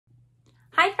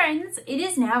Hi friends, it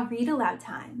is now read aloud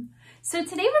time. So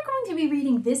today we're going to be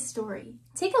reading this story.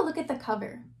 Take a look at the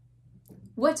cover.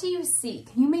 What do you see?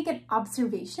 Can you make an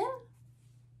observation?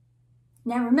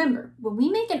 Now remember, when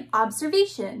we make an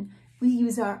observation, we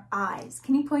use our eyes.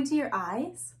 Can you point to your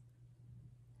eyes?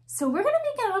 So we're going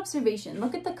to make an observation.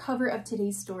 Look at the cover of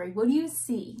today's story. What do you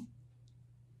see?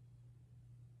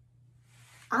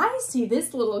 I see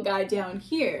this little guy down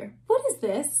here. What is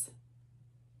this?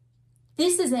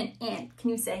 This is an ant.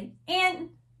 Can you say ant?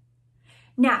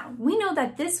 Now, we know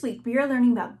that this week we are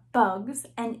learning about bugs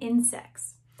and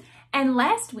insects. And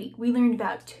last week we learned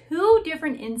about two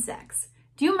different insects.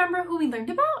 Do you remember who we learned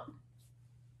about?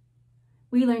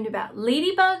 We learned about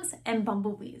ladybugs and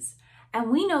bumblebees.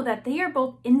 And we know that they are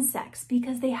both insects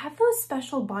because they have those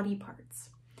special body parts.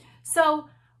 So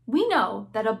we know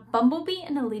that a bumblebee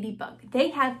and a ladybug,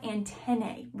 they have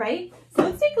antennae, right? So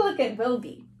let's take a look at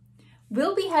Wilby.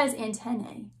 Wilby has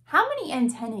antennae. How many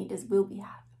antennae does Wilby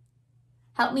have?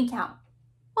 Help me count.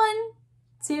 1,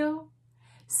 2.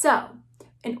 So,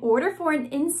 in order for an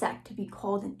insect to be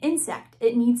called an insect,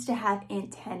 it needs to have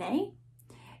antennae.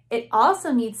 It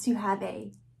also needs to have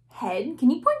a head. Can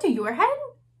you point to your head?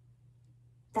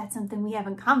 That's something we have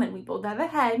in common. We both have a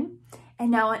head.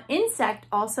 And now an insect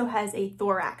also has a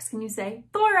thorax. Can you say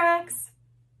thorax?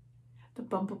 The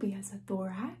bumblebee has a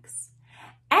thorax.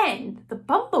 And the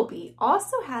bumblebee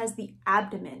also has the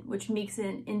abdomen, which makes it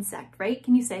an insect, right?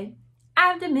 Can you say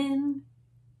abdomen?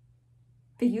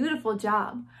 Beautiful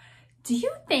job. Do you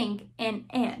think an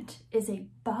ant is a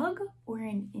bug or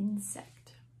an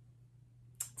insect?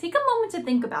 Take a moment to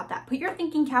think about that. Put your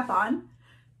thinking cap on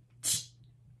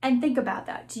and think about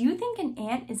that. Do you think an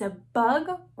ant is a bug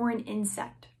or an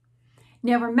insect?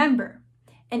 Now remember,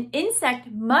 an insect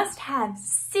must have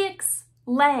 6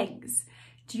 legs.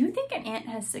 Do you think an ant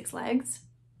has 6 legs?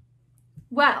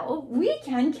 Well, we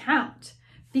can count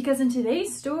because in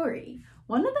today's story,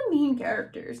 one of the main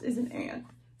characters is an ant.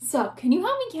 So can you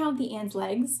help me count the ant's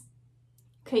legs?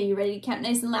 Okay, you ready to count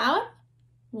nice and loud?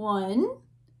 1,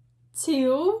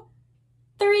 2,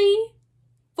 3,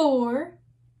 4,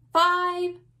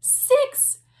 5,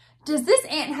 6. Does this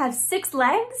ant have 6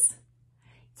 legs?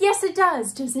 Yes, it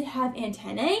does. Does it have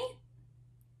antennae?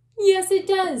 Yes, it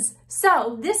does.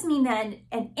 So this means that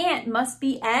an ant must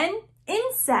be an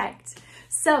insect.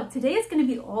 So today is going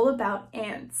to be all about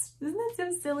ants. Isn't that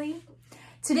so silly?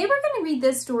 Today we're going to read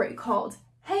this story called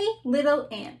Hey Little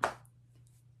Ant.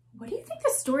 What do you think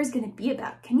the story is going to be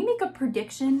about? Can you make a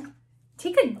prediction?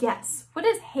 Take a guess. What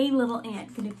is Hey Little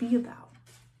Ant going to be about?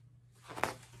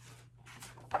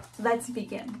 Let's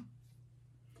begin.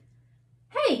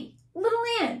 Hey, little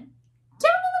ant,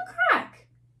 down in the crack.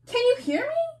 Can you hear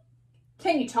me?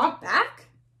 Can you talk back?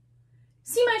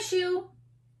 See my shoe?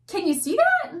 Can you see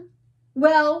that?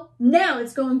 Well, now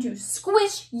it's going to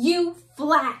squish you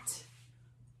flat.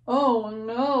 Oh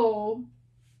no.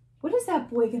 What is that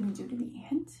boy going to do to the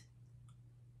ant?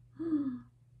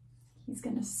 He's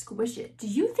going to squish it. Do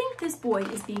you think this boy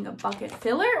is being a bucket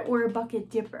filler or a bucket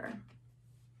dipper?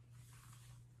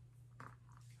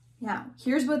 Now,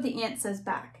 here's what the ant says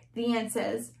back. The ant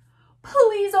says,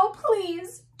 please, oh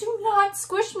please, do not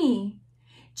squish me.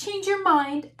 Change your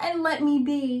mind and let me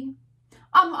be.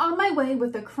 I'm on my way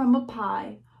with a crumb of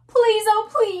pie. Please, oh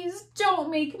please,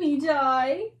 don't make me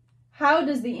die. How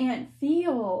does the ant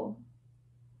feel?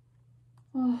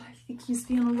 Oh, I think he's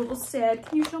feeling a little sad.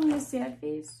 Can you show me a sad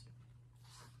face?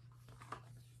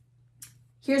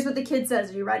 Here's what the kid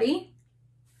says. Are you ready?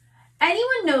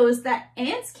 Anyone knows that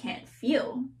ants can't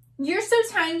feel. You're so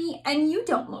tiny and you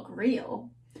don't look real.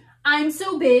 I'm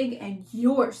so big and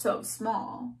you're so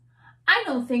small. I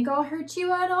don't think I'll hurt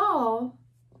you at all.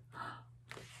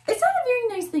 Is that a very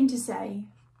nice thing to say?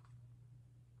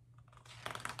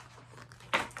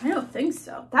 I don't think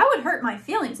so. That would hurt my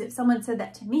feelings if someone said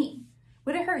that to me.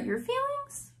 Would it hurt your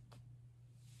feelings?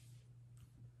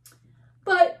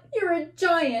 But you're a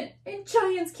giant and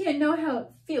giants can't know how it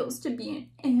feels to be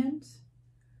an ant.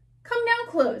 Come down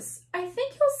close. I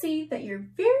think you'll see that you're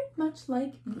very much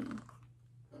like me.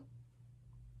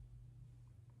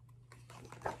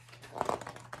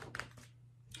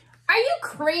 Are you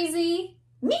crazy?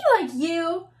 Me like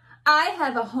you? I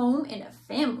have a home and a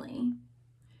family.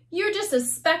 You're just a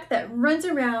speck that runs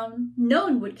around. No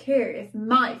one would care if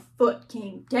my foot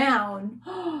came down.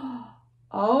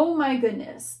 Oh my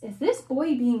goodness. Is this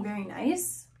boy being very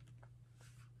nice?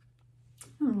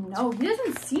 No, he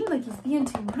doesn't seem like he's being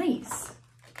too nice.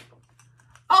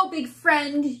 Oh, big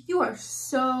friend, you are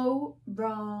so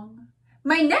wrong.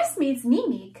 My nestmate's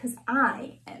Mimi because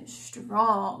I am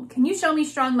strong. Can you show me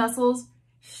strong muscles?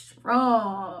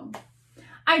 Strong.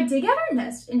 I dig out our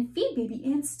nest and feed baby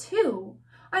ants too.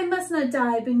 I must not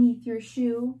die beneath your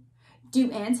shoe.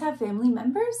 Do ants have family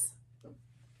members?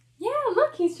 Yeah,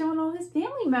 look, he's showing all his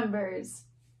family members.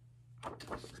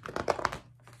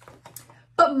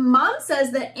 But Mom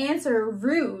says that ants are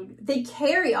rude. They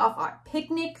carry off our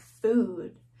picnic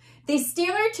food. They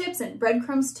steal our chips and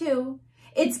breadcrumbs too.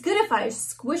 It's good if I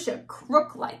squish a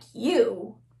crook like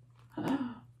you.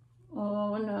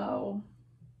 Oh no.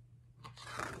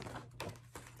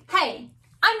 Hey,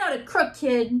 I'm not a crook,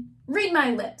 kid. Read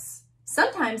my lips.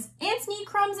 Sometimes ants need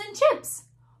crumbs and chips.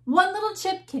 One little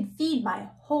chip can feed my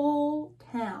whole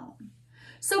town.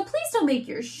 So please don't make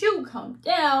your shoe come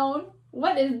down.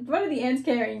 What are the ants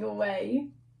carrying away?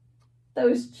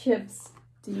 Those chips.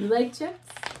 Do you like chips?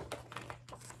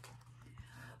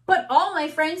 But all my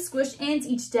friends squish ants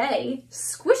each day.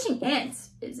 Squishing ants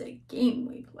is a game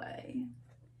we play.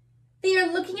 They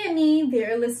are looking at me, they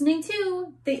are listening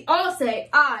too. They all say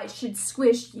I should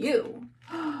squish you.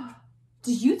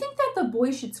 Do you think that the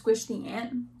boy should squish the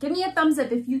ant? Give me a thumbs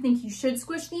up if you think he should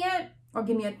squish the ant, or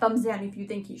give me a thumbs down if you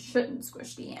think he shouldn't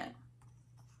squish the ant.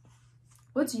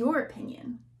 What's your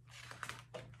opinion?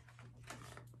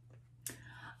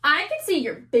 I can see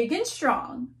you're big and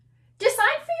strong.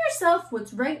 Decide for yourself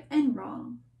what's right and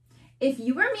wrong. If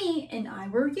you were me and I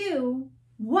were you,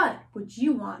 what would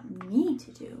you want me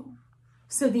to do?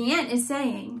 So the ant is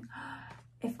saying,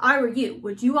 if I were you,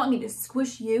 would you want me to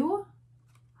squish you?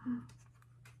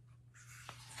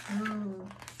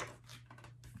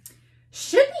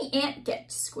 Should the ant get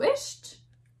squished?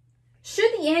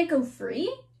 Should the ant go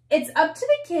free? It's up to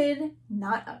the kid,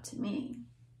 not up to me.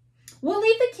 We'll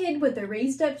leave the kid with a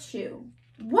raised up shoe.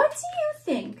 What do you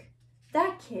think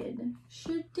that kid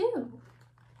should do?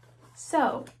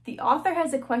 So the author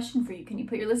has a question for you. Can you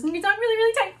put your listening ears on really,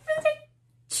 really tight? Really tight.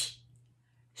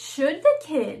 Should the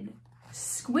kid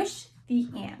squish the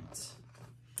ant?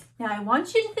 Now I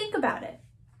want you to think about it.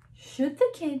 Should the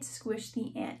kid squish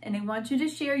the ant? And I want you to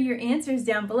share your answers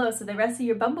down below so the rest of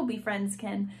your bumblebee friends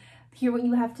can hear what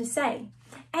you have to say.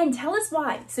 And tell us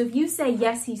why. So if you say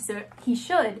yes, he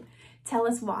should, tell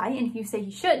us why. And if you say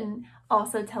he shouldn't,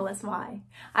 also tell us why.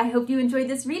 I hope you enjoyed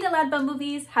this Read Aloud,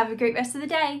 Bumblebees. Have a great rest of the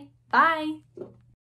day. Bye.